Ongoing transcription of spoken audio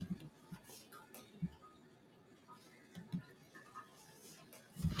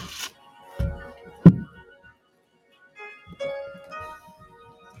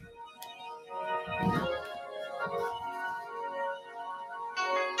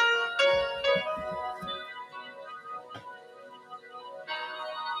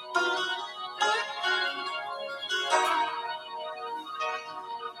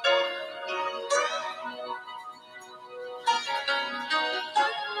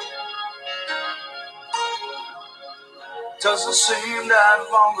Doesn't seem that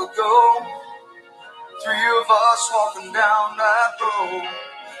long ago, three of us walking down that road.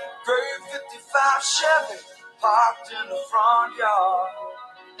 Gray 55 Chevy parked in the front yard.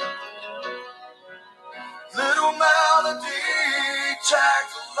 Little Melody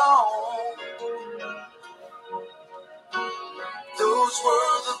tagged along. Those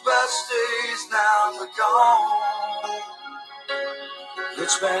were the best days, now they're gone.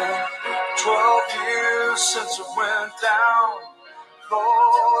 It's been 12 years since it went down.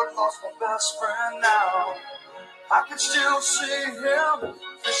 Lord, lost my best friend now. I can still see him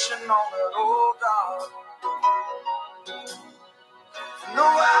fishing on that old dock. No,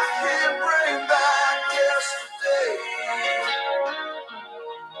 I can't bring back yesterday.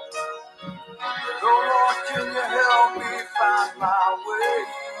 But oh Lord, can you help me find my way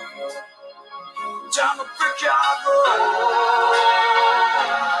down the brickyard road?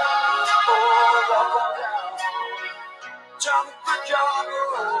 Oh, walk on down the brickyard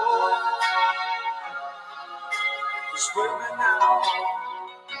road. It's waiting now.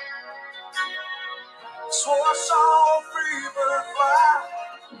 Swore I saw a free bird fly,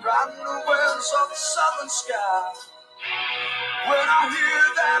 riding the winds of the southern sky. When I hear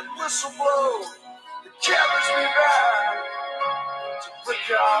that whistle blow, it carries me back to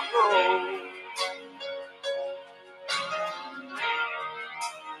Brickyard Road.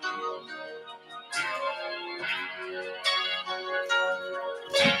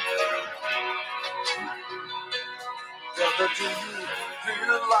 Brother, do you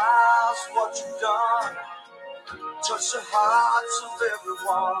realize what you've done? Touch the hearts of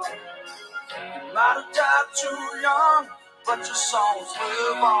everyone. You might have died too young, but your songs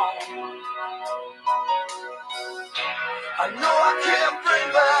live on. I know I can't bring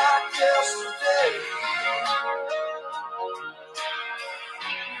back yesterday,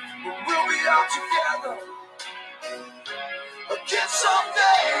 but we'll be out together again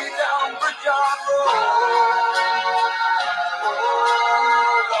someday down Brickyard Road. Oh,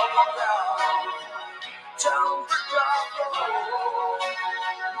 walk down Brickyard Road.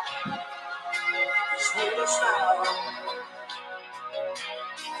 It's with us now.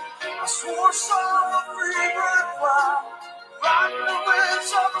 I swore I saw a free bird fly, riding the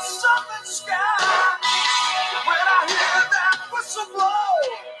winds of the southern sky. When I hear that whistle blow,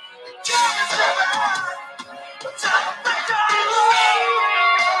 it carries me back down the Brickyard Road.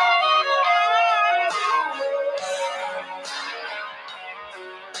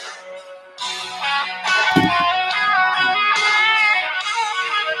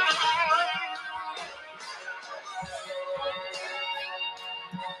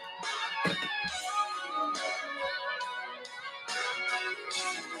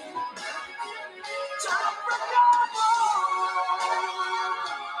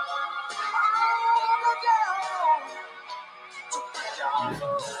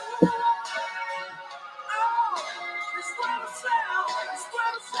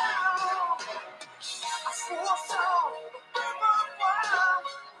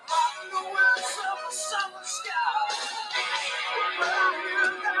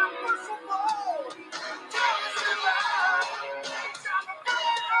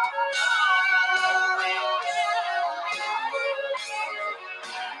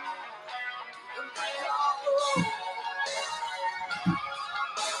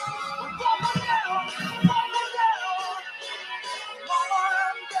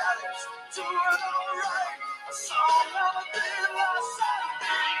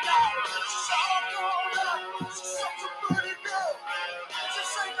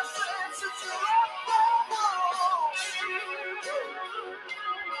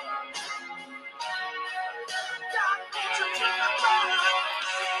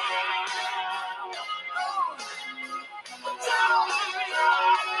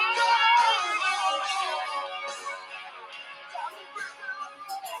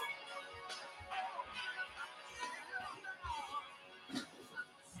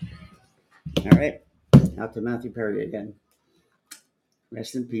 All right, out to Matthew Perry again.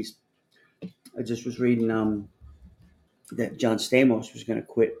 Rest in peace. I just was reading that John Stamos was going to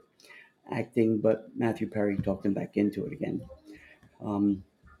quit acting, but Matthew Perry talked him back into it again. And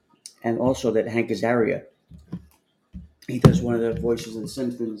also that Hank Azaria, he does one of the voices in The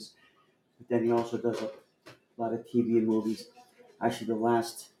Simpsons, but then he also does a lot of TV and movies. Actually, the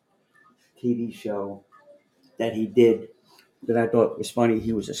last TV show that he did that I thought was funny,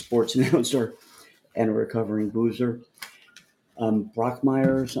 he was a sports announcer and a recovering boozer.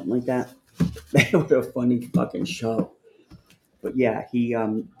 Brockmire or something like that. What a funny fucking show. But yeah, he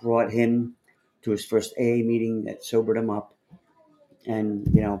brought him to his first AA meeting that sobered him up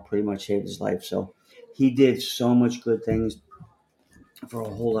and, pretty much saved his life. So he did so much good things for a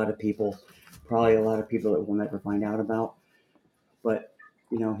whole lot of people. Probably a lot of people that we'll never find out about. But,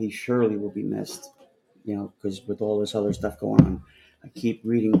 he surely will be missed, because with all this other stuff going on, I keep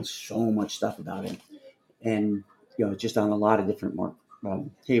reading so much stuff about him. And, just on a lot of different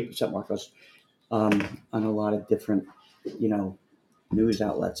Marcos, on a lot of different, news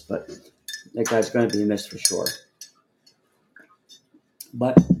outlets. But that guy's going to be missed for sure.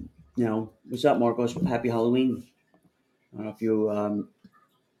 But, what's up, Marcos? Happy Halloween. I don't know if you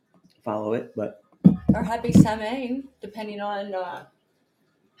follow it, but. Or happy Samhain, depending on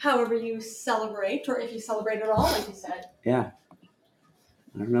however you celebrate, or if you celebrate at all, like you said. Yeah.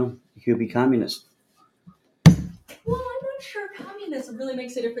 I don't know. You could be communist. Well, I'm not sure communism really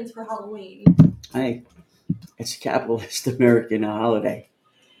makes a difference for Halloween. Hey, it's a capitalist American holiday.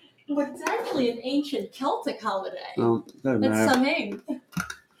 But it's actually an ancient Celtic holiday. Well, doesn't It's matter. Samhain.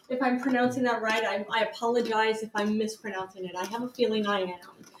 If I'm pronouncing that right, I apologize if I'm mispronouncing it. I have a feeling I am.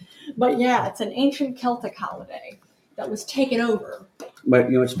 But yeah, it's an ancient Celtic holiday that was taken over. But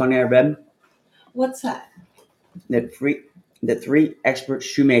you know what's funny I read? What's that? That three expert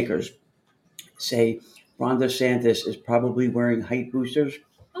shoemakers say Ron Desantis is probably wearing height boosters.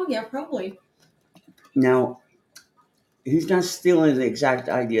 Oh yeah, probably. Now, he's not stealing the exact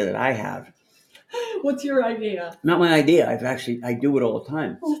idea that I have. What's your idea? Not my idea. I do it all the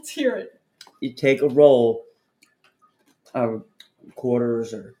time. Let's hear it. You take a roll of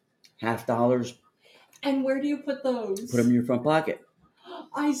quarters or $50. And where do you put those? Put them in your front pocket.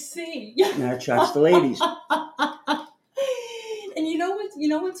 I see. That attracts the ladies. And you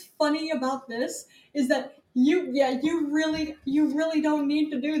know what's funny about this is that you really don't need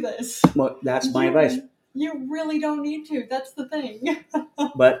to do this. Well, that's my advice. You really don't need to. That's the thing.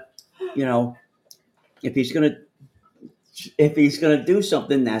 But if he's gonna do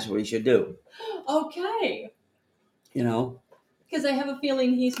something, that's what he should do. Okay. Because I have a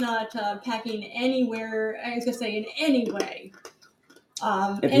feeling he's not packing anywhere. I was gonna say in any way.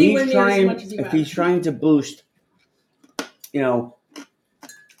 Anywhere near as much as you have. He's trying to boost, his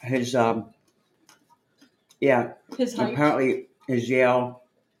his height. Apparently his Yale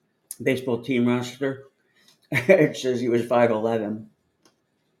baseball team roster, it says he was 5'11".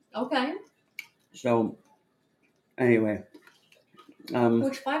 Okay. So anyway,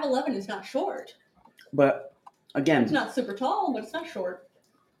 which 5'11" is not short. But again, it's not super tall, but it's not short.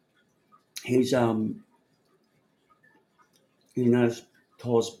 He's not as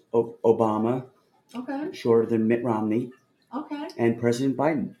tall as Obama. Okay. Shorter than Mitt Romney. Okay. And President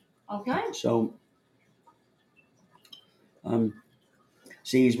Biden. Okay. So,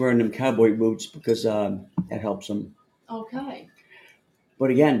 see, he's wearing them cowboy boots because that helps him. Okay. But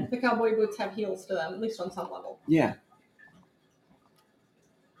again, the cowboy boots have heels to them, at least on some level. Yeah.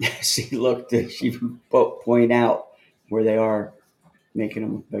 See, look, she point out where they are, making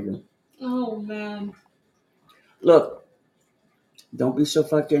them look bigger. Oh man. Look, don't be so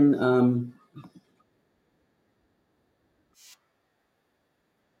fucking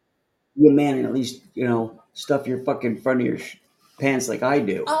you a man, and at least stuff your fucking front of your pants like I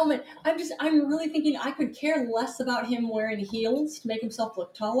do. Oh man, I'm really thinking I could care less about him wearing heels to make himself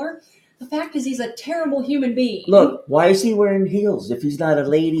look taller. The fact is, he's a terrible human being. Look, why is he wearing heels if he's not a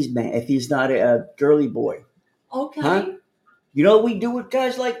ladies' man? If he's not a girly boy? Okay. Huh? You know what we do with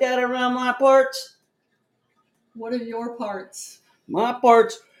guys like that around my parts? What are your parts? My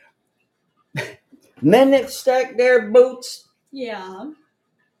parts. Men that stack their boots. Yeah.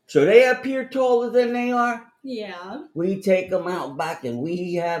 So they appear taller than they are. Yeah. We take them out back and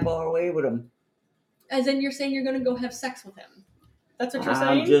we have our way with them. As in, you're saying you're going to go have sex with him? That's what you're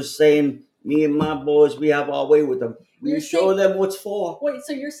saying? I'm just saying, me and my boys, we have our way with them. We show them what's for. Wait,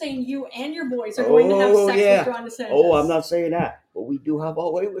 so you're saying you and your boys are going to have sex with Ron Desantis? Oh, I'm not saying that. But we do have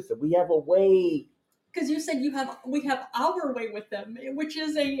our way with them. We have a way. Because you said we have our way with them, which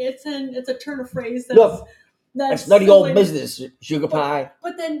is it's a turn of phrase that's none of your business, sugar pie.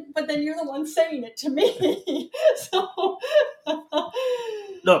 But then you're the one saying it to me. So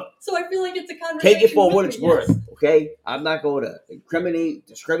look. So I feel like it's a conversation. Take it for what it's worth, okay? I'm not going to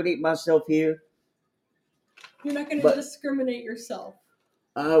discriminate myself here. You're not going to discriminate yourself.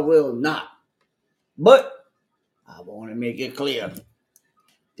 I will not. But I want to make it clear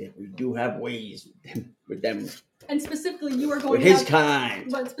that we do have ways with them. And specifically, you are going with his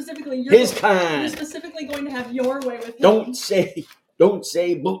kind. But specifically, you're specifically going to have your way with him. Don't say boot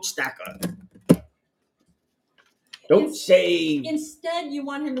stacker. Don't say. Instead, you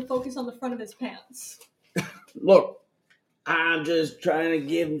want him to focus on the front of his pants. Look, I'm just trying to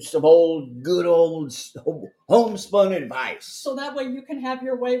give him some good old homespun advice. So that way you can have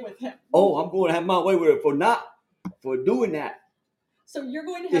your way with him. Oh, I'm going to have my way with it for doing that. So you're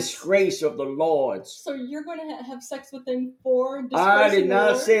going to have disgrace of the Lords. So you're going to have sex with him for disgracing I did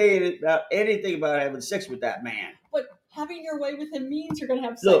not Lord? say anything about having sex with that man. But having your way with him means you're going to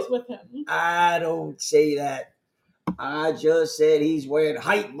have sex with him. I don't say that. I just said he's wearing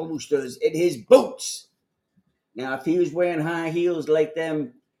height boosters in his boots. Now, if he was wearing high heels like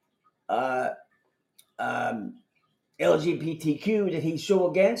them LGBTQ that he's so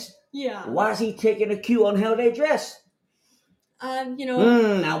against, why is he taking a cue on how they dress? I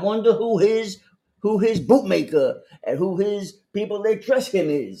wonder who his bootmaker and who his people that trust him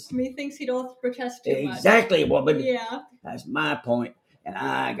is. He thinks he don't have to protest too much. Exactly, woman. Yeah. That's my point, and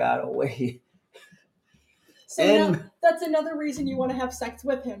I got away. So now, that's another reason you want to have sex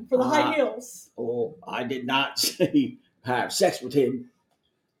with him, for the high heels. Oh, I did not say have sex with him.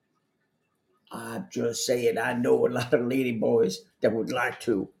 I'm just saying I know a lot of lady boys that would like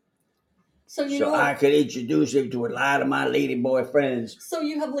to. So I could introduce him to a lot of my lady boy friends. So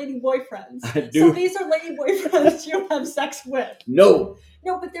you have lady boyfriends. I do. So these are lady boyfriends you have sex with. No,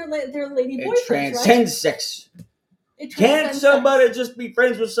 but they're lady boyfriends. It transcends sex. Can't somebody just be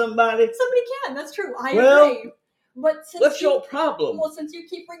friends with somebody? Somebody can. That's true. I agree. But what's your problem? Well, since you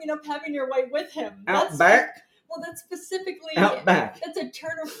keep bringing up having your way with him, out back. Well, that's specifically out back. That's a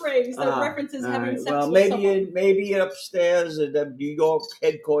turn of phrase that references having sex with someone. Maybe upstairs at the New York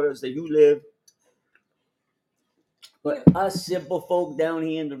headquarters that you live. But us simple folk down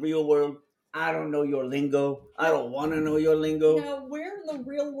here in the real world, I don't know your lingo. I don't want to know your lingo. Now, where in the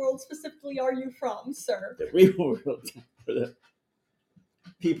real world specifically are you from, sir? The real world. The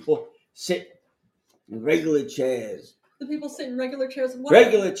people sit in regular chairs. The people sit in regular chairs.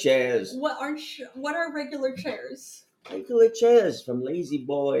 Regular chairs. What are regular chairs? Regular chairs from Lazy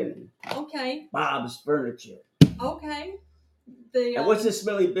Boy and Bob's Furniture. Okay. And what's the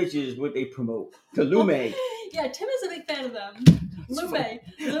smelly bitches? What they promote? The Lume. Yeah, Tim is a big fan of them. Lume. I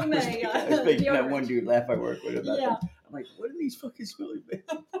was making that one dude laugh I work with about them. I'm like, what are these fucking smelly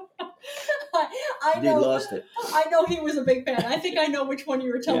bitches? I know. He lost it. I know he was a big fan. I think I know which one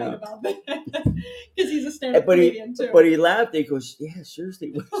you were telling about. Because he's a stand-up comedian too. But he laughed. He goes, yeah,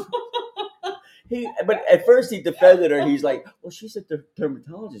 seriously. But at first he defended her. He's like, well, she's a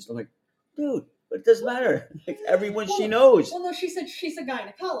dermatologist. I'm like, dude, but it doesn't matter. Like everyone she knows. Well, no, she said she's a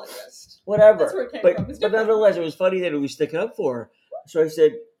gynecologist. Whatever. That's where it came from. But nonetheless, it was funny that it was sticking up for her. So I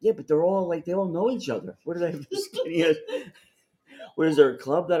said, yeah, but they're all they all know each other. What do they have this skinny? What is there a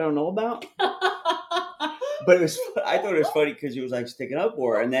club that I don't know about? But I thought it was funny because he was like sticking up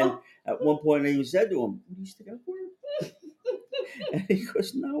for her. And then at one point he said to him, what are you sticking up for her? And he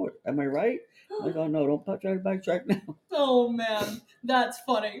goes, no, am I right? I'm like, oh no, don't try to backtrack now. Oh man, that's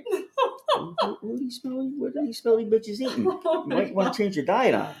funny. What are these smelly bitches eating? You might want to change your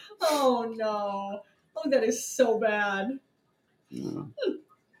diet on. Oh no. Oh, that is so bad. Do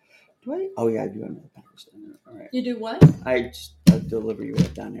I? Oh yeah, I do have another package down there. All right. You do what? I'll deliver you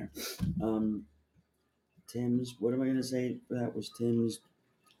right down there. Tim's. What am I gonna say? That was Tim's.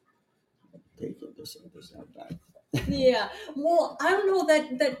 Taking this out back. Yeah. Well, I don't know.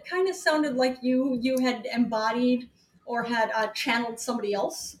 That kind of sounded like you had embodied or had channeled somebody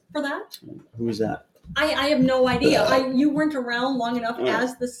else for that. Who was that? I have no idea. You weren't around long enough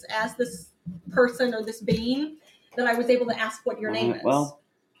as this person or this being that I was able to ask what your name is. Well.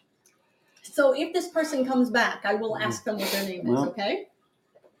 So if this person comes back, I will ask them what their name is. Okay.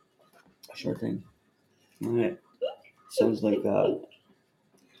 Sure thing. All right. Sounds like who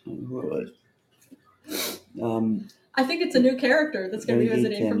it was. I think it's a new character that's going to be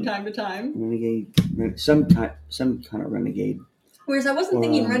visiting from time to time. Renegade, some kind of renegade. Whereas I wasn't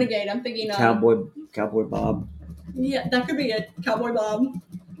thinking renegade, I'm thinking Cowboy Bob. Yeah, that could be it. Cowboy Bob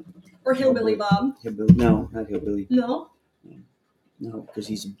or Hillbilly Bob. Hillbilly? No, not Hillbilly. No, because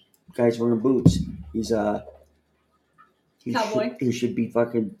he's a guy's wearing boots. He's cowboy. He shouldn't be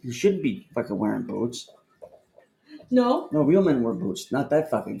fucking wearing boots. No, real men wear boots. Not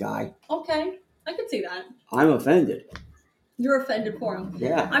that fucking guy. Okay. I can see that. I'm offended. You're offended for him.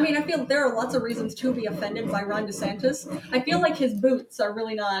 Yeah. I mean, I feel there are lots of reasons to be offended by Ron Desantis. I feel like his boots are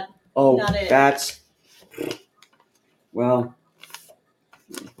really not it. That's... Well,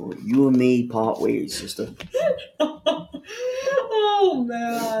 you and me part ways, sister. Oh,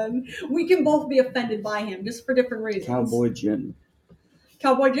 man. We can both be offended by him, just for different reasons. Cowboy Jim.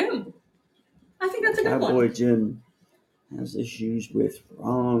 I think that's a good one. Cowboy Jim has issues with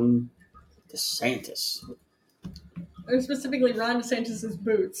Ron Desantis. Or specifically Ron DeSantis'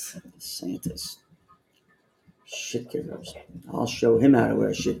 boots. DeSantis. Shit kickers. I'll show him how to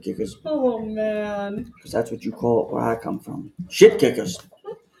wear shit kickers. Oh, man. Because that's what you call it where I come from. Shit kickers.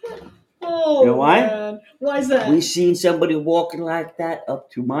 Oh, you know why? Man. Why is that? We seen somebody walking like that up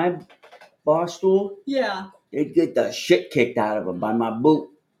to my bar stool. Yeah. They'd get the shit kicked out of them by my boot.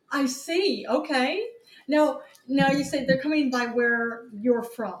 I see. Okay. Now you say they're coming by where you're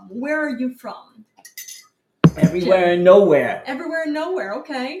from. Where are you from? Everywhere and nowhere. Everywhere and nowhere.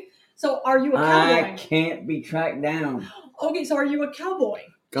 Okay. So are you a cowboy? I can't be tracked down. Okay, so are you a cowboy?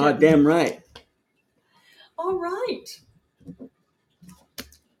 Goddamn right. All right.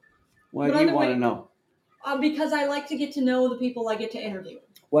 Why do you want to know? Because I like to get to know the people I get to interview.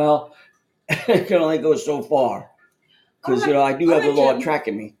 Well, it can only go so far. Because, right. I do have the law Jim.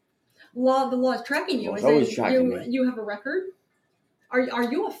 tracking me. The law is tracking you. It's always tracking me. You have a record? Are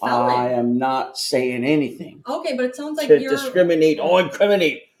you a felon? I am not saying anything. Okay, but it sounds like to you're... discriminate or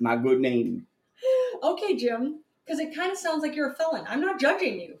incriminate my good name. Okay, Jim. Because it kind of sounds like you're a felon. I'm not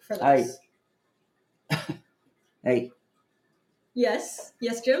judging you for this. Hey. Yes,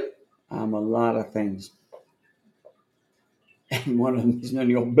 Jim? I'm a lot of things. And one of them is none of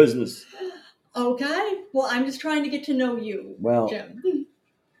your business. Okay. Well, I'm just trying to get to know you, Jim.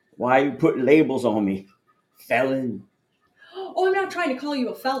 Why are you putting labels on me? Felon. Oh, I'm not trying to call you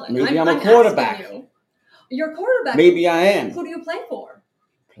a felon. Maybe I'm a quarterback. You're a quarterback. Maybe I am. Who do you play for?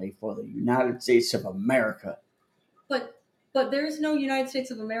 Play for the United States of America. But there's no United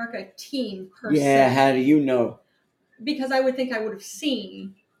States of America team per se. Yeah, how do you know? Because I would think I would have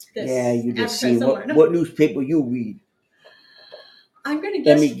seen this. Yeah, you just seen what newspaper you read. I'm going to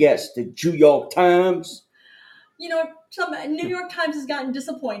guess. Let me guess, the New York Times. Some New York Times has gotten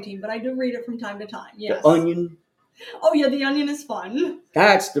disappointing, but I do read it from time to time. Yes. The Onion. Oh yeah, the Onion is fun.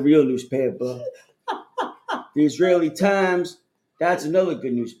 That's the real newspaper. The Israeli Times. That's another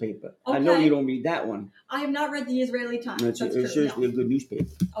good newspaper. Okay. I know you don't read that one. I have not read the Israeli Times. It's seriously a good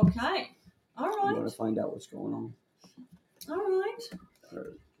newspaper. Okay. All right. You want to find out what's going on. All right.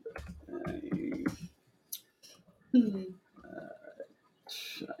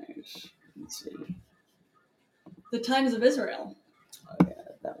 Let's see. The Times of Israel. Oh, yeah,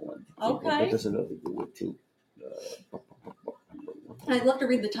 that one. Okay. That has another to do with too. I'd love to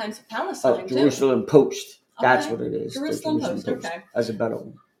read the Times of Palestine too. Jerusalem Post. That's what it is. Jerusalem Post. Okay. That's a better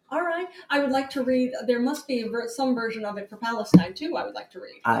one. All right. I would like to read. There must be some version of it for Palestine too. I would like to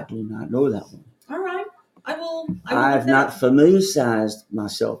read. I do not know that one. All right. I will have not familiarized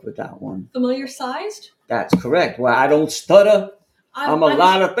myself with that one. Familiar-sized? That's correct. Well, I don't stutter. I'm a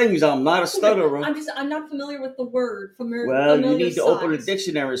lot of things. I'm not a stutterer. I'm not familiar with the word. Well, you need to open a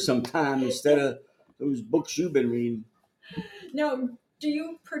dictionary sometime instead of those books you've been reading. Now, do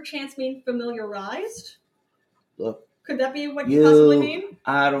you perchance mean familiarized? Look. Could that be what you possibly mean?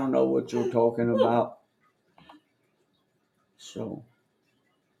 I don't know what you're talking about. So,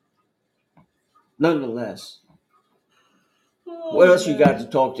 nonetheless, what else you got to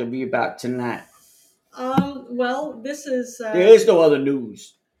talk to me about tonight? Well, this is... there is no other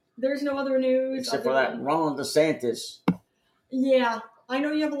news. There's no other news. Except for that Ron Desantis. Yeah, I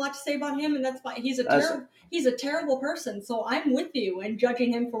know you have a lot to say about him, and that's fine. He's a terrible person, so I'm with you in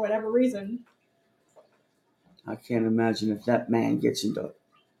judging him for whatever reason. I can't imagine if that man gets into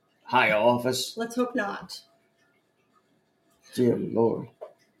higher office. Let's hope not. Dear Lord.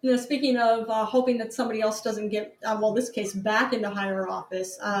 Speaking of hoping that somebody else doesn't get, this case, back into higher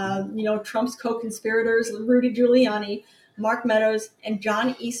office, Trump's co-conspirators, Rudy Giuliani, Mark Maziarz, and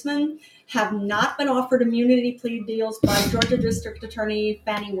John Eastman have not been offered immunity plea deals by Georgia District Attorney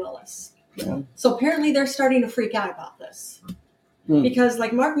Fani Willis. Yeah. So apparently they're starting to freak out about this. Because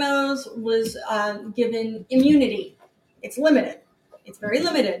like Mark Maziarz was given immunity. It's limited. It's very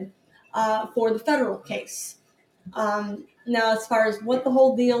limited for the federal case. Now, as far as what the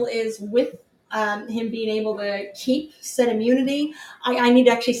whole deal is with him being able to keep said immunity, I need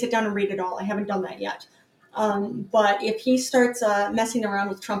to actually sit down and read it all. I haven't done that yet. But if he starts messing around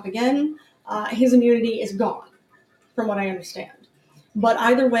with Trump again, his immunity is gone, from what I understand. But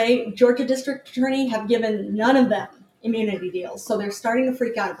either way, Georgia District Attorney have given none of them immunity deals. So they're starting to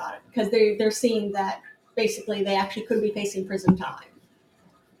freak out about it because they're seeing that basically they actually could be facing prison time.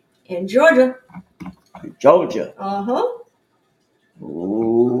 In Georgia. Georgia? Uh-huh.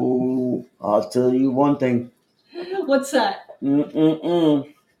 Oh, I'll tell you one thing. What's that?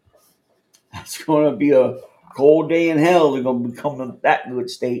 It's going to be a cold day in hell. They're going to become that good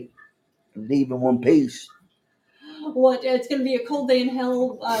state and leave in one piece. What? It's going to be a cold day in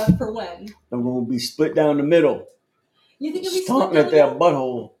hell for when? They're going to be split down the middle. You think it'll be split down the middle? Starting at their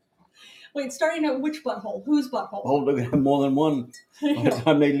butthole. Wait, starting at which butthole? Whose butthole? Oh, they're gonna have more than one by the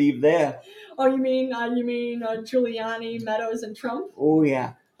time they leave there. Oh, you mean Giuliani, Meadows, and Trump? Oh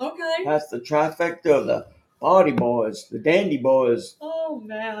yeah, Okay. that's the trifecta of the party boys, the dandy boys. Oh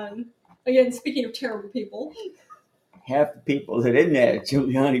man. Again, speaking of terrible people. Half the people that in there,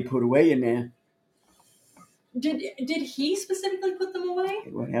 Giuliani put away in there. Did he specifically put them away?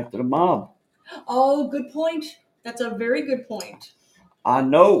 They went after the mob. Oh, good point. That's a very good point. I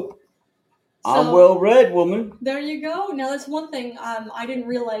know. So, I'm well read, woman. There you go. Now that's one thing. I didn't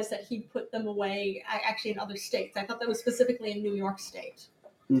realize that he put them away actually in other states. I thought that was specifically in New York State.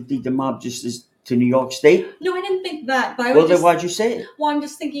 You think the mob just is to New York State? No, I didn't think that. But Then why'd you say it? Well, I'm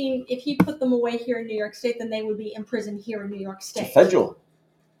just thinking if he put them away here in New York State, then they would be imprisoned here in New York State. It's federal.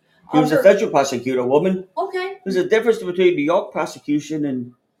 He was a federal prosecutor, woman. Okay. There's a difference between New York prosecution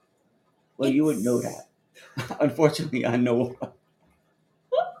and, well, you wouldn't know that. Unfortunately, I know.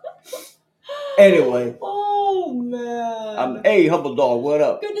 Anyway. Oh, man. Hey, Humble Dog, what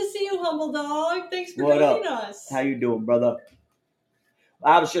up? Good to see you, Humble Dog. Thanks for joining us. How you doing, brother?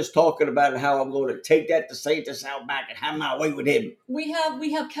 I was just talking about how I'm going to take that DeSantis out back and have my way with him. We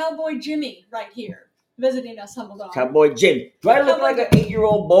have Cowboy Jimmy right here visiting us, Humble Dog. Cowboy Jim. Do I look like an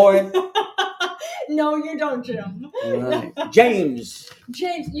 8-year-old boy? No, you don't, Jim. Right. James.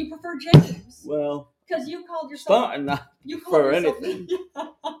 James, you prefer James? Well, because you called yourself. Starting not for anything.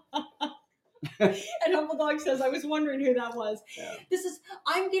 And Humble Dog says, I was wondering who that was. Yeah.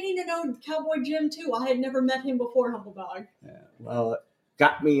 I'm getting to know Cowboy Jim too. I had never met him before, Humble Dog. Yeah. Well, it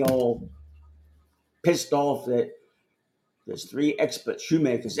got me all pissed off that there's 3 expert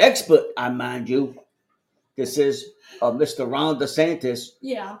shoemakers. Expert, I mind you. This is Mr. Ron Desantis.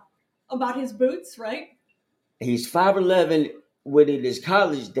 Yeah. About his boots, right? He's 5'11" within his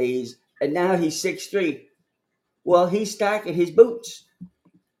college days, and now he's 6'3". Well, he's stacking his boots.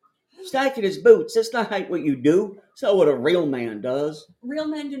 Stacking his boots. That's not what you do. It's not what a real man does. Real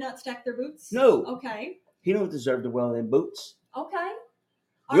men do not stack their boots? No. Okay. He don't deserve to wear them boots. Okay.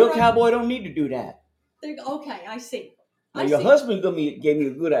 Real cowboy don't need to do that. Okay, I see. Now, your husband gave me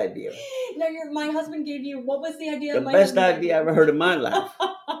a good idea. No, my husband gave you, what was the idea? The best idea I ever heard in my life.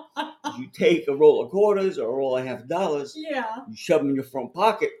 You take a roll of quarters or a roll of $50. Yeah. You shove them in your front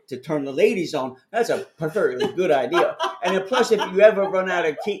pocket to turn the ladies on. That's a perfectly good idea. And then plus, if you ever run out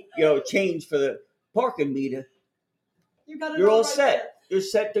of change for the parking meter, you're all set. There. You're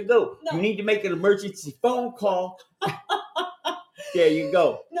set to go. No. You need to make an emergency phone call. There you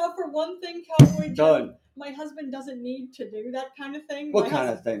go. Now, for one thing, Cowboy Jim, done. My husband doesn't need to do that kind of thing. What kind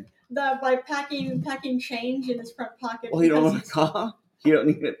of thing? By packing change in his front pocket. Well, you don't want a car? You don't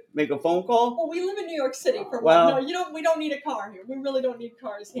need to make a phone call? Well, we live in New York City for one. No, we don't need a car here. We really don't need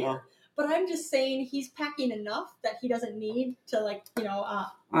cars here. Well, but I'm just saying he's packing enough that he doesn't need to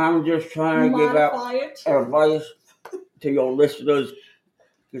I'm just trying to give out advice to your listeners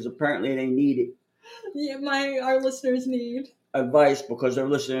because apparently they need it. Yeah, our listeners need advice because they're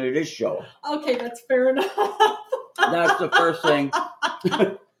listening to this show. Okay, that's fair enough. That's the first thing.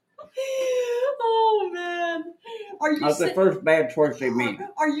 Oh man, that's the first bad choice they made.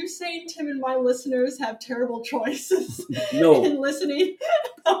 Are you saying Tim and my listeners have terrible choices? No. In listening.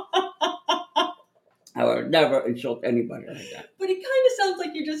 I would never insult anybody like that. But it kind of sounds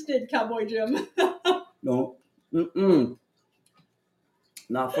like you just did, Cowboy Jim. No.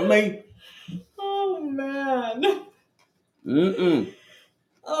 Not for me. Oh, man.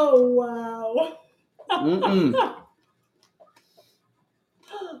 Oh, wow.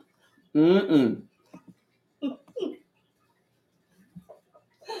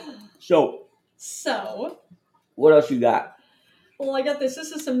 So, what else you got? Well, I got this.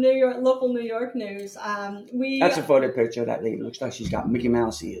 This is some local New York news. That's a photo picture of that lady. Looks like she's got Mickey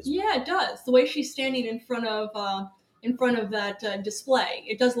Mouse ears. Yeah, it does. The way she's standing in front of that display,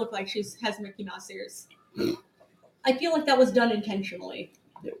 it does look like she has Mickey Mouse ears. I feel like that was done intentionally.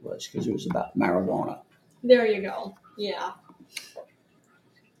 It was because it was about marijuana. There you go. Yeah.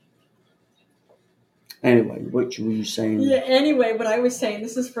 Anyway, what were you saying? Yeah, anyway, what I was saying,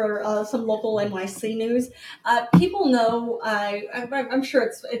 this is for some local NYC news. People know, I'm sure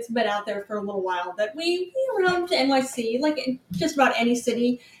it's been out there for a little while, that we around NYC, like in just about any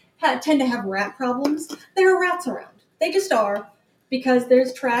city, tend to have rat problems. There are rats around. They just are, because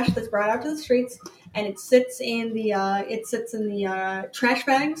there's trash that's brought out to the streets, and it sits in the trash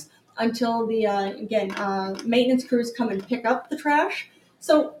bags until the maintenance crews come and pick up the trash.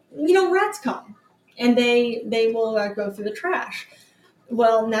 So, rats come. And they will go through the trash.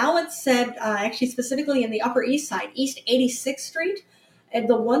 Well, now it's said, actually specifically in the Upper East Side, East 86th Street,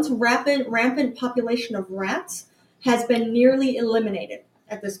 the once rampant population of rats has been nearly eliminated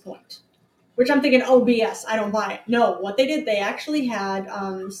at this point. Which I'm thinking, oh, BS, I don't buy it. No, what they did, they actually had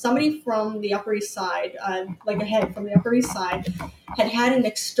somebody from the Upper East Side, like a head from the Upper East Side, had an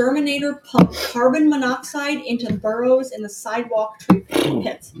exterminator pump carbon monoxide into burrows in the sidewalk tree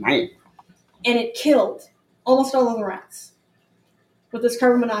pits. Right. And it killed almost all of the rats with this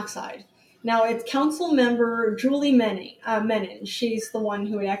carbon monoxide. Now, it's council member Julie Menon. She's the one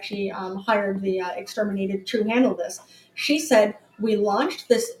who had actually hired the exterminator to handle this. She said, we launched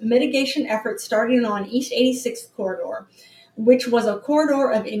this mitigation effort starting on East 86th Corridor, which was a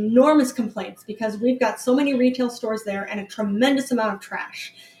corridor of enormous complaints because we've got so many retail stores there and a tremendous amount of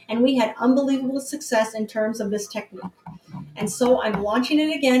trash. And we had unbelievable success in terms of this technique. And so I'm launching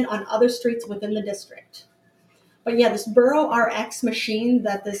it again on other streets within the district. But yeah, this Burrow RX machine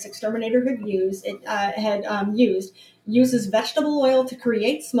that this exterminator uses vegetable oil to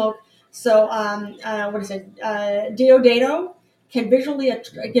create smoke. So Deodato can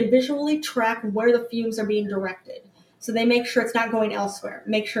visually track where the fumes are being directed. So they make sure it's not going elsewhere.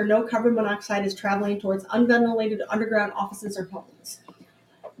 Make sure no carbon monoxide is traveling towards unventilated underground offices or homes.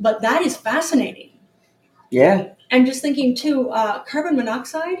 But that is fascinating. Yeah. And just thinking too, carbon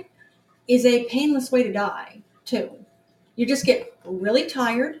monoxide is a painless way to die too. You just get really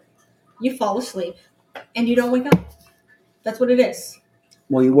tired, you fall asleep, and you don't wake up. That's what it is.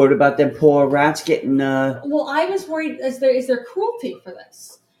 Well, you worried about them poor rats getting? Well, I was worried. Is there cruelty for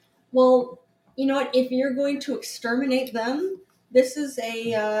this? Well, you know what? If you're going to exterminate them, this is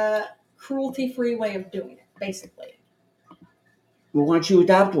a cruelty-free way of doing it, basically. Well, why don't you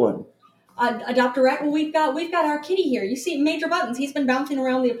adopt one? Adopt a rat. Well, we've got our kitty here. You see, Major Buttons. He's been bouncing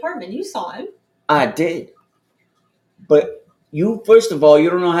around the apartment. You saw him. I did. But you, first of all, you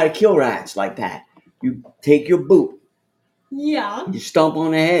don't know how to kill rats like that. You take your boot. Yeah. You stomp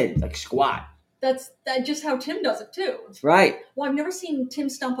on the head like squat. That's just how Tim does it too. That's right. Well, I've never seen Tim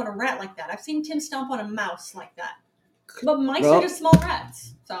stomp on a rat like that. I've seen Tim stomp on a mouse like that. But mice are just small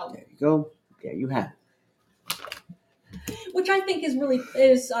rats. So there you go. Yeah, you have. Which I think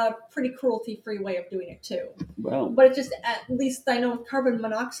is a pretty cruelty-free way of doing it too. Well, but it's just, at least I know with carbon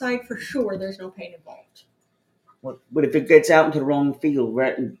monoxide for sure there's no pain involved. But if it gets out into the wrong field,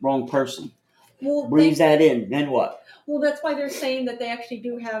 wrong person, breathes that in, then what? Well, that's why they're saying that they actually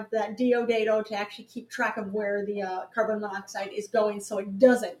do have that Deodato to actually keep track of where the carbon monoxide is going so it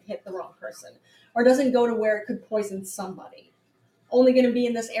doesn't hit the wrong person or doesn't go to where it could poison somebody. Only going to be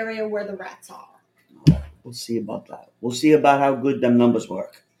in this area where the rats are. We'll see about that. We'll see about how good them numbers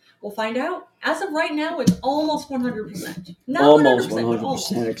work. We'll find out. As of right now, it's almost 100%. Not almost 100%,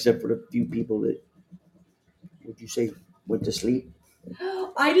 100%, except for the few people that, would you say, went to sleep?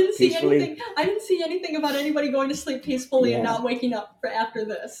 I didn't see anything. I didn't see anything about anybody going to sleep peacefully and not waking up after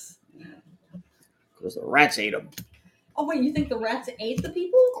this. Because the rats ate them. Oh wait, you think the rats ate the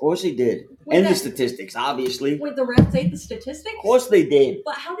people? Of course they did. And the statistics, obviously. Wait, the rats ate the statistics? Of course they did.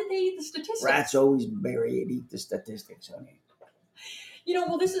 But how did they eat the statistics? Rats always bury and eat the statistics, honey. You know,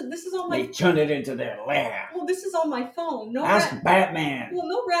 well, this is on my. They turn it into their lair. Well, this is on my phone. No Ask Batman. Well,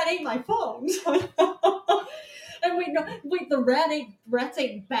 no rat ate my phone. And wait, the rats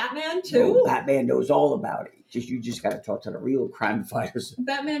ate Batman too? No, Batman knows all about it. You just got to talk to the real crime fighters.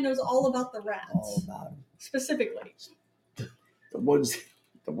 Batman knows all about the rats. All about them. Specifically. The ones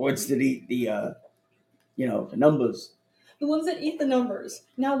that eat the numbers. The ones that eat the numbers.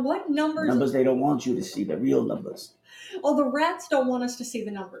 Now, what numbers? Numbers they don't want you to see, the real numbers. Oh, the rats don't want us to see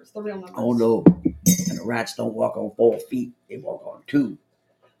the numbers, the real numbers. Oh, no. And the rats don't walk on 4 feet. They walk on 2.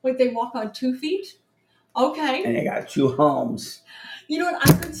 Wait, they walk on 2 feet? Okay. And they got 2 arms. You know what?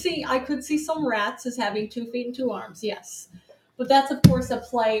 I could see some rats as having 2 feet and 2 arms, yes. But that's, of course, a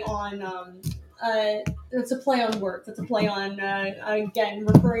play on... it's a play on words. It's a play on, again,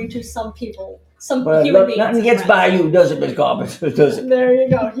 referring to some people, human beings. Nothing gets by you, does it, Miss Carpenter? Does it? There you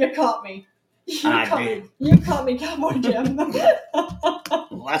go. You caught me. You caught me, Cowboy Jim.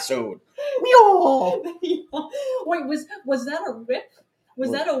 Lassoed. Wait, was that a whip?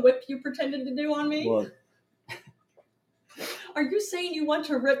 Was that a whip you pretended to do on me? What? Are you saying you want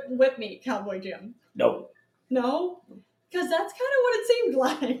to whip me, Cowboy Jim? No. No? Because that's kind of what it seemed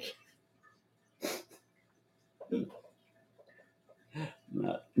like.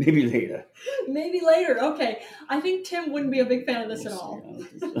 Maybe later. Maybe later. Okay. I think Tim wouldn't be a big fan of this at all.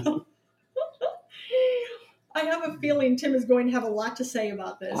 I have a feeling Tim is going to have a lot to say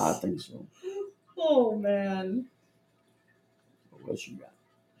about this. I think so. Oh, man. What else you got?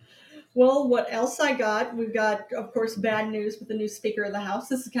 Well, what else I got? We've got, of course, bad news with the new Speaker of the House.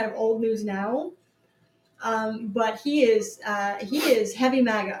 This is kind of old news now. But he is heavy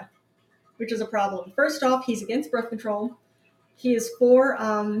MAGA, which is a problem. First off, he's against birth control. He is for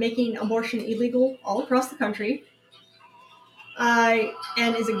making abortion illegal all across the country.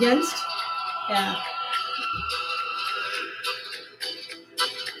 And is against. Yeah.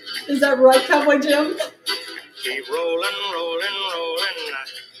 Is that right, Cowboy Jim? Keep rolling, rolling, rolling.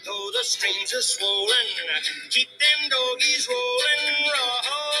 Though the streams are swollen, keep them doggies rolling,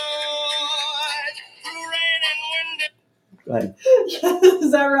 right. Through rain and wind. Go ahead.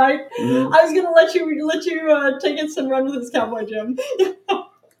 Is that right? Mhm. I was gonna let you take it and run with this, Cowboy Jim.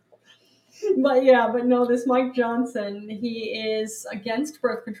 But no, this Mike Johnson, he is against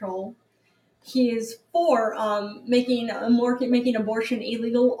birth control. He is for making abortion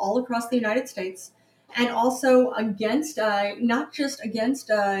illegal all across the United States, and also against not just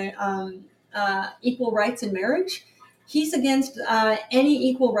against equal rights in marriage. He's against any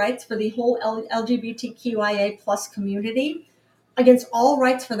equal rights for the whole LGBTQIA plus community, against all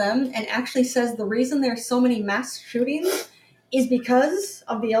rights for them, and actually says the reason there's so many mass shootings is because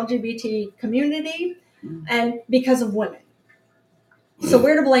of the LGBT community and because of women. So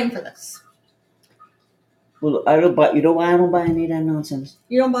we're to blame for this. Well, I don't buy. You know why I don't buy any of that nonsense?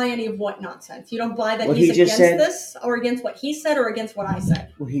 You don't buy any of what nonsense? You don't buy that What he's he just against said? this, or against what he said, or against what I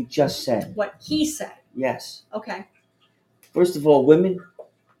said? What he just said. What he said. Yes. Okay. First of all, women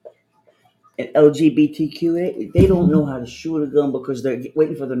and LGBTQA, they don't know how to shoot a gun because they're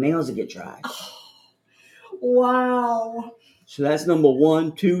waiting for their nails to get dry. Wow. So that's number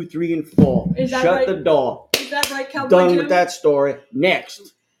 1, 2, 3, and 4. Is that Shut right? the door. Is that right, Cowboy Done Jim? with that story.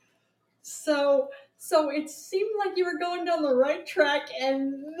 Next. So it seemed like you were going down the right track,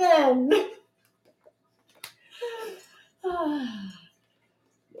 and then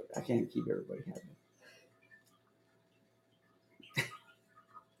I can't keep everybody happy.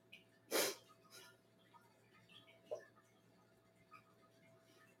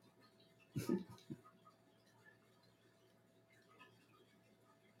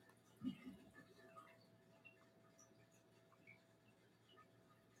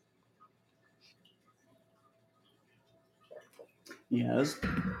 Yes.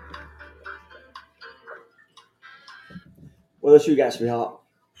 What else you got, sweetheart?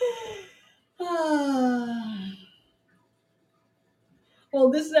 Well,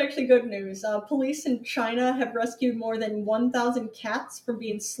 this is actually good news. Police in China have rescued more than 1,000 cats from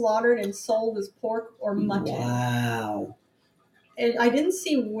being slaughtered and sold as pork or mutton. Wow. And I didn't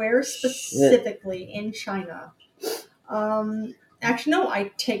see where specifically in China. Actually, no,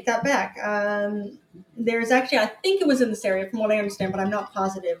 I take that back. There's actually, I think it was in this area, from what I understand, but I'm not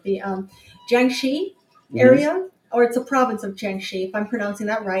positive. The Jiangxi area, or it's a province of Jiangxi, if I'm pronouncing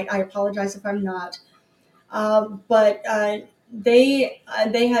that right. I apologize if I'm not. But they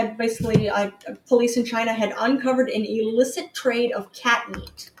had basically, police in China had uncovered an illicit trade of cat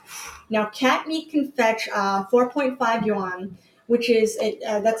meat. Now, cat meat can fetch 4.5 yuan, which is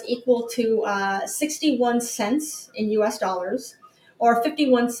that's equal to 61 cents in US dollars, or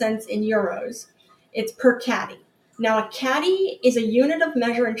 51 cents in euros. It's per catty. Now, a catty is a unit of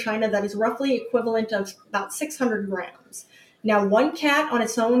measure in China that is roughly equivalent of about 600 grams. Now, one cat on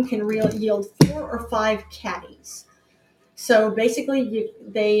its own can yield 4 or 5 catties. So basically,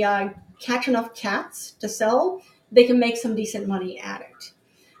 they catch enough cats to sell, they can make some decent money at it.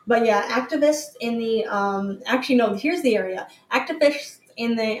 But yeah, activists in the actually no, here's the area. Activists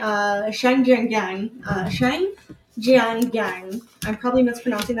in the Shangjiang, I'm probably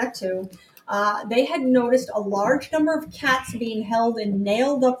mispronouncing that too. They had noticed a large number of cats being held in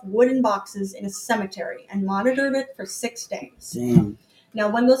nailed up wooden boxes in a cemetery and monitored it for 6 days. Damn. Now,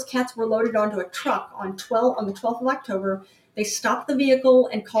 when those cats were loaded onto a truck on the 12th of October, they stopped the vehicle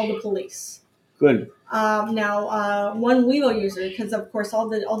and called the police. Good. Now, one Weibo user, because of course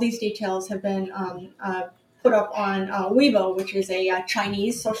all these details have been put up on Weibo, which is a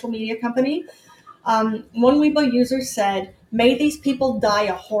Chinese social media company. One Weibo user said, "May these people die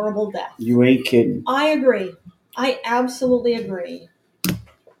a horrible death." You ain't kidding. I agree. I absolutely agree.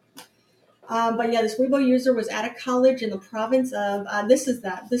 But yeah, this Weibo user was at a college in the province of this is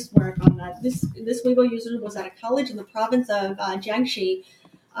where I found that this Weibo user was at a college in the province of Jiangxi,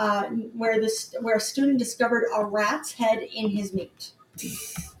 where a student discovered a rat's head in his meat.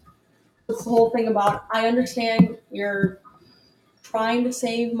 It's the whole thing about, I understand you're trying to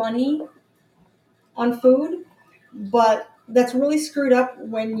save money on food, but that's really screwed up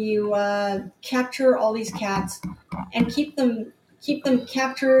when you capture all these cats and keep them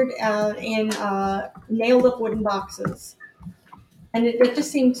captured in nailed up wooden boxes. And it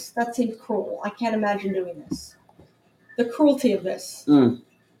just seems cruel. I can't imagine doing this. The cruelty of this.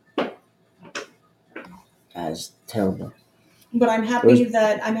 That's terrible. But I'm happy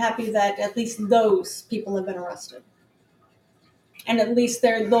that at least those people have been arrested. And at least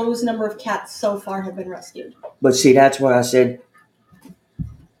those number of cats so far have been rescued. But see, that's why I said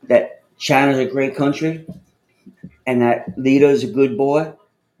that China's a great country, and that leader's a good boy,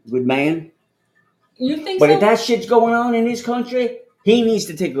 good man. You think But so? if that shit's going on in his country, he needs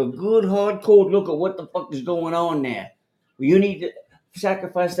to take a good, hard, cold look at what the fuck is going on there. You need to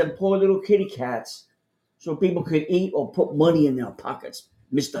sacrifice them poor little kitty cats so people could eat or put money in their pockets.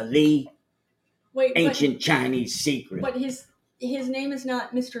 Mr. Lee, Wait, ancient Chinese secret. But his name is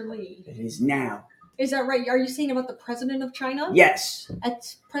not Mr. Lee. It is now. Is that right? Are you saying about the president of China? Yes.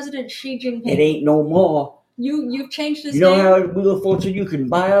 It's President Xi Jinping. It ain't no more. You've changed his name? You know name? how Wheel of Fortune you can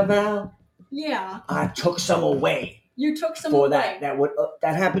buy a vow? Yeah. I took some away. You took some for away.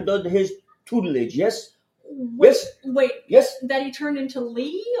 That happened under his tutelage, yes? Wait, Yes. That he turned into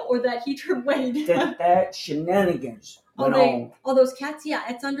Lee, or that he turned that shenanigans went on. Oh, those cats. Yeah,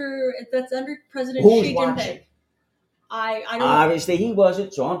 that's under President Who's Xi Jinping. Watching? I don't. Obviously, he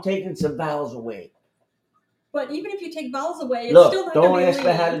wasn't. So I'm taking some vowels away. But even if you take vowels away, it's Look, still not don't gonna be ask Lee.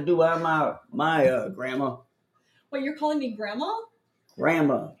 me how to do my grammar. Wait, you're calling me grandma?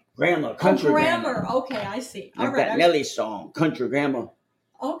 Grammar, country grammar. Okay, I see. Like all right, that Nelly song, country grammar.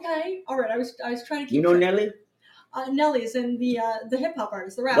 Okay, all right. I was trying to keep. You know Nelly? Nelly's in the hip hop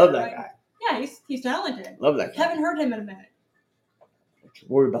artist, the rapper. Love that guy. Yeah, he's talented. Love that guy. Haven't heard him in a minute. Don't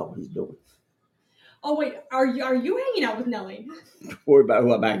worry about what he's doing. Oh wait, are you hanging out with Nelly? Don't worry about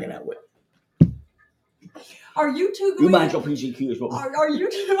who I'm hanging out with. Are you two going? You mind your PCQ as well. Are you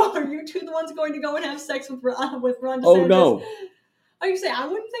two the ones going to go and have sex with Ron DeSantis? Oh no. Oh, you say I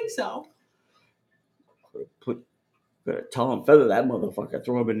wouldn't think so. Gotta tar and feather that motherfucker.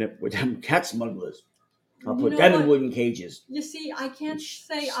 Throw him in there with them cat smugglers. I'll put them in wooden cages. You see, I can't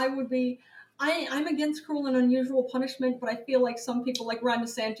say I would be. I'm against cruel and unusual punishment, but I feel like some people, like Ron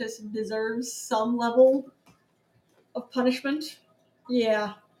DeSantis, deserves some level of punishment.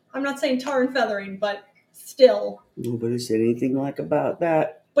 Yeah, I'm not saying tar and feathering, but still. Nobody said anything like about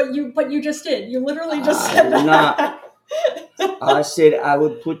that. But you just did. You literally just said that. Not. I said I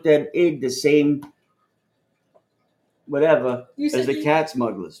would put them in the same whatever as the cat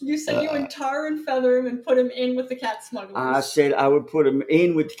smugglers. You said you would tar and feather him and put him in with the cat smugglers. I said I would put him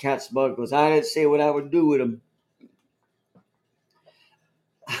in with the cat smugglers. I didn't say what I would do with him.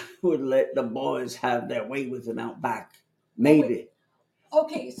 I would let the boys have their way with him out back. Maybe.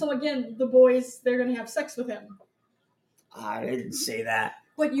 Okay, so again, the boys, they're going to have sex with him. I didn't say that.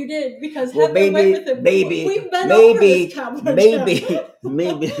 But you did, because well, maybe the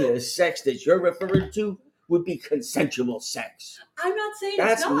sex that you're referring to would be consensual sex. I'm not saying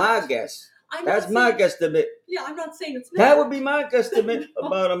that's it's not. My guess. That's my guesstimate. Yeah, I'm not saying it's not. That would be my guesstimate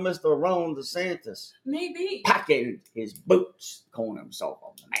about a Mr. Ron DeSantis. Maybe. Packing his boots, calling himself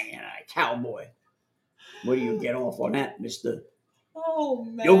a man, a cowboy. Where do you get off on that, mister? Oh,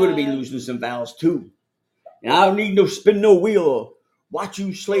 man. You're going to be losing some vowels, too. And I don't need no spin no wheel or watch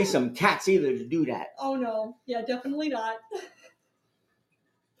you slay some cats either to do that. Oh, no. Yeah, definitely not.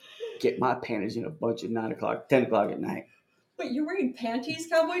 Get my panties in a bunch at 9 o'clock, 10 o'clock at night. Wait, you're wearing panties,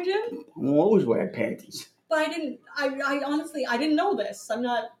 Cowboy Jim? I'm always wearing panties. But I honestly, I didn't know this. I'm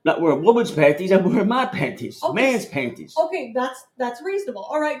not wearing woman's panties, I'm wearing my panties. Okay. Man's panties. Okay, that's reasonable.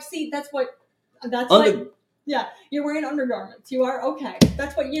 All right, see, yeah, you're wearing undergarments. You are, okay.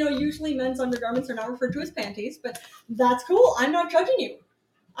 That's what, usually men's undergarments are not referred to as panties, but that's cool. I'm not judging you.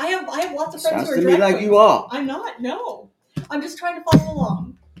 I have lots of friends who are drag queens. Sounds to me like you are. I'm not, no. I'm just trying to follow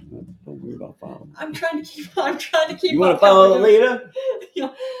along. Don't worry about following. I'm trying to keep You want to follow the leader?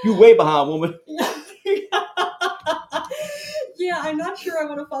 Yeah. You way behind, woman. Yeah, I'm not sure I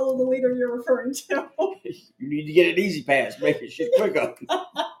want to follow the leader you're referring to. You need to get an easy pass. Make it shit quicker.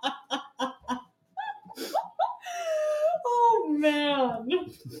 Oh, man.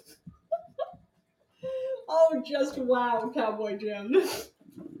 Oh, just wow, Cowboy Jim.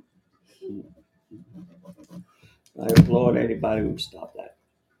 I applaud anybody who stopped that.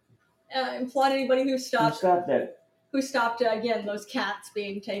 Applaud anybody who stopped. Who stopped that? Who stopped, again, those cats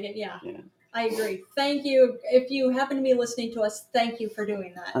being taken. Yeah. I agree. Thank you. If you happen to be listening to us, thank you for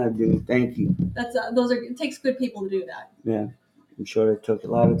doing that. I do. Thank you. It takes good people to do that. Yeah. I'm sure it took a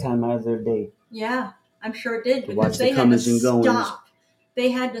lot of time out of their day. Yeah, I'm sure it did. To watch the comings and goings.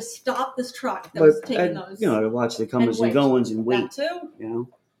 They had to stop this truck that was taking those. To watch the comings and goings and wait. That too.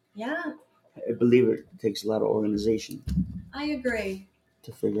 Yeah. I believe it takes a lot of organization. I agree.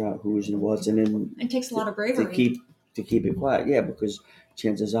 To figure out who's and what's, and then it takes a lot of bravery to keep it quiet. Yeah, because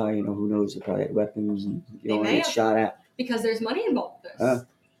chances are, who knows, they probably had weapons and you don't want to get shot at. Because there's money involved with this.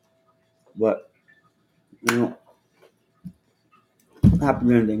 But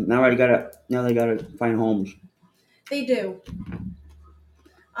happy ending. Now they gotta find homes. They do.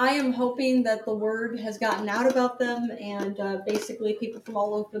 I am hoping that the word has gotten out about them, and basically people from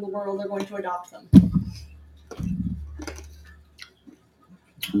all over the world are going to adopt them.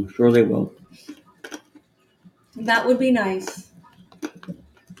 I'm sure they will. That would be nice.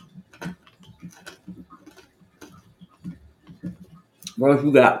 What else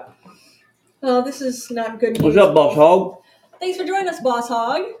you got? Well, this is not good news. What's up, Boss Hog? Thanks for joining us, Boss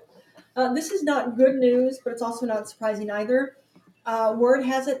Hog. This is not good news, but it's also not surprising either. Word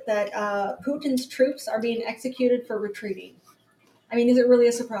has it that Putin's troops are being executed for retreating. I mean, is it really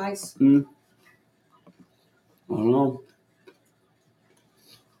a surprise? I don't know.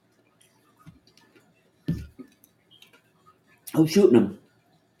 Who's shooting him?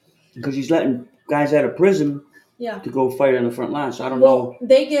 Because he's letting guys out of prison to go fight on the front line. So I don't know.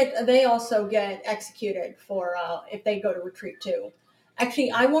 They also get executed for if they go to retreat too.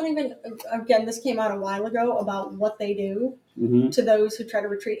 Actually, I won't even. Again, this came out a while ago about what they do to those who try to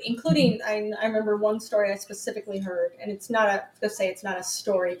retreat, including I remember one story I specifically heard, and it's not it's not a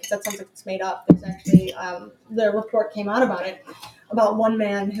story because that sounds like it's made up. There's actually the report came out about it, about one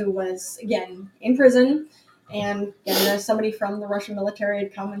man who was again in prison, and somebody from the Russian military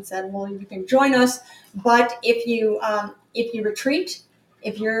had come and said, "Well, you can join us, but if you retreat,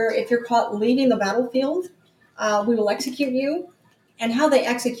 if you're caught leaving the battlefield, we will execute you." And how they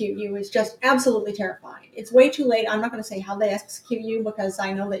execute you is just absolutely terrifying. It's way too late. I'm not going to say how they execute you because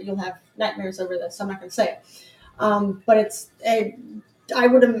I know that you'll have nightmares over this. So I'm not going to say it. But I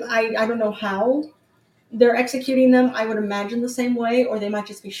don't know how they're executing them. I would imagine the same way, or they might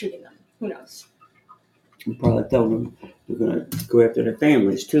just be shooting them. Who knows? I'm probably telling them they're going to go after their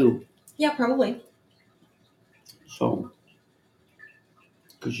families too. Yeah, probably. So,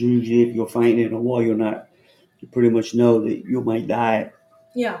 because usually if you're fighting in a war, you pretty much know that you might die.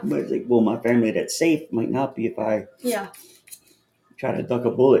 Yeah. But it's like, well, my family that's safe might not be if I try to duck a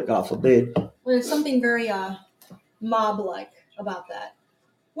bullet, God forbid. Well, there's something very mob-like about that,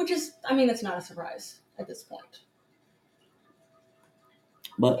 which is, I mean, it's not a surprise at this point.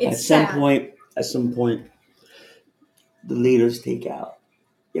 But at some point, the leaders take out,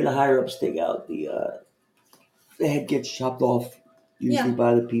 the higher-ups take out, the head gets chopped off, usually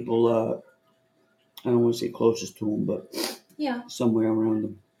by the people, I don't want to say closest to them, but somewhere around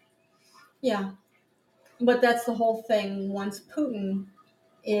them. Yeah. But that's the whole thing. Once Putin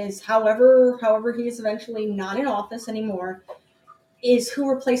is, however he is eventually not in office anymore, is who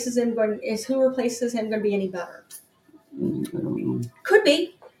replaces him going to be any better? I don't know. Could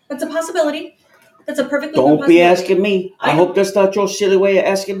be. That's a possibility. That's a perfectly good possibility. Don't be asking me. I hope that's not your silly way of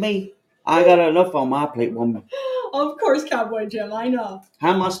asking me. I got enough on my plate, woman. Of course, Cowboy Jim, I know.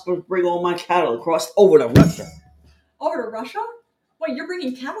 How am I supposed to bring all my cattle across over to Russia? Over to Russia? Wait, you're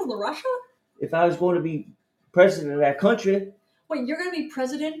bringing cattle to Russia? If I was going to be president of that country. Wait, you're going to be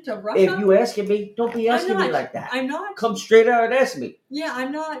president of Russia? If you asking me, don't be asking me like that. I'm not. Come straight out and ask me. Yeah,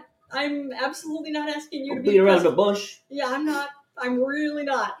 I'm not. I'm absolutely not asking you don't to be around the bush. Yeah, I'm not. I'm really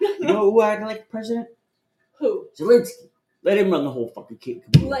not. You know who I'd like president? Who? Zelensky. Let him run the whole fucking kid.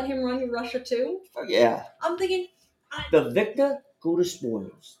 Let him run Russia too? Yeah. I'm thinking... the victor go to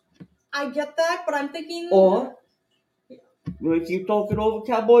spoils. I get that, but I'm thinking... Or, you want to keep talking over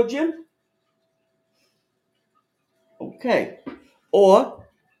Cowboy Jim? Okay. Or,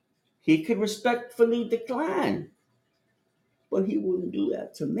 he could respectfully decline. But he wouldn't do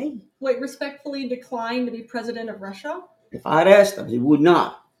that to me. Wait, respectfully decline to be president of Russia? If I'd asked him, he would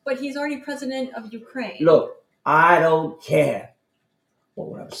not. But he's already president of Ukraine. Look, I don't care. But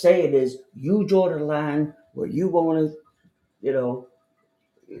what I'm saying is, you draw the line where you want to,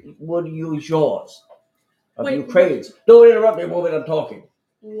 what is yours? Of Ukraine's. Don't interrupt me when I'm talking.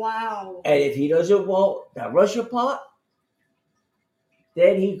 Wow. And if he doesn't want the Russia part,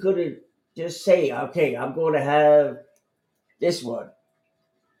 then he could just say, okay, I'm going to have this one.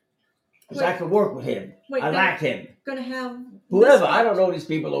 Because I can work with him. I like him. Going to have... whoever. I don't know these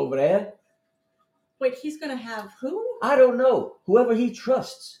people over there. Wait, he's going to have who? I don't know. Whoever he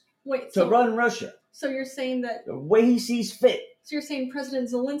trusts to run Russia. So you're saying that... the way he sees fit. So you're saying President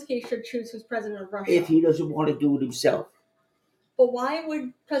Zelensky should choose who's president of Russia? If he doesn't want to do it himself. But why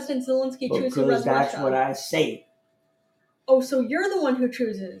would President Zelensky choose who runs Russia? Because that's what I say. Oh, so you're the one who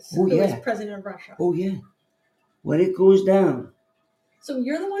chooses who is president of Russia? Oh, yeah. When it goes down. So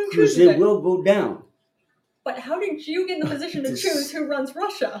you're the one who chooses it. Because it will go down. But how did you get in the position to choose who runs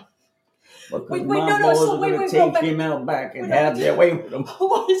Russia? Because wait, no. Wait, take him out back and have their way with him.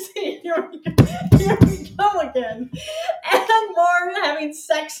 Oh, I see. Here we go again. And more having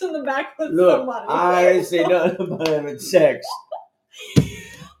sex in the back with somebody. I didn't say nothing about having sex.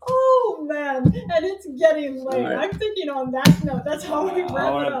 Oh, man, and it's getting late. All right. I'm thinking on that note, that's how we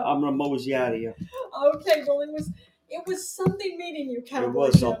wrap it up. I'm gonna mosey out of here. Okay, well, it was something meeting you, Cowboy It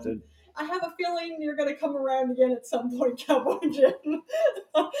was Jim. something. I have a feeling you're going to come around again at some point, Cowboy Jim.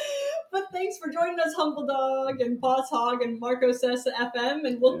 But thanks for joining us, Humble Dog and Boss Hog and Marcos FM,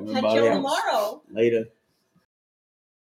 and we'll catch you Everybody else. tomorrow. Later.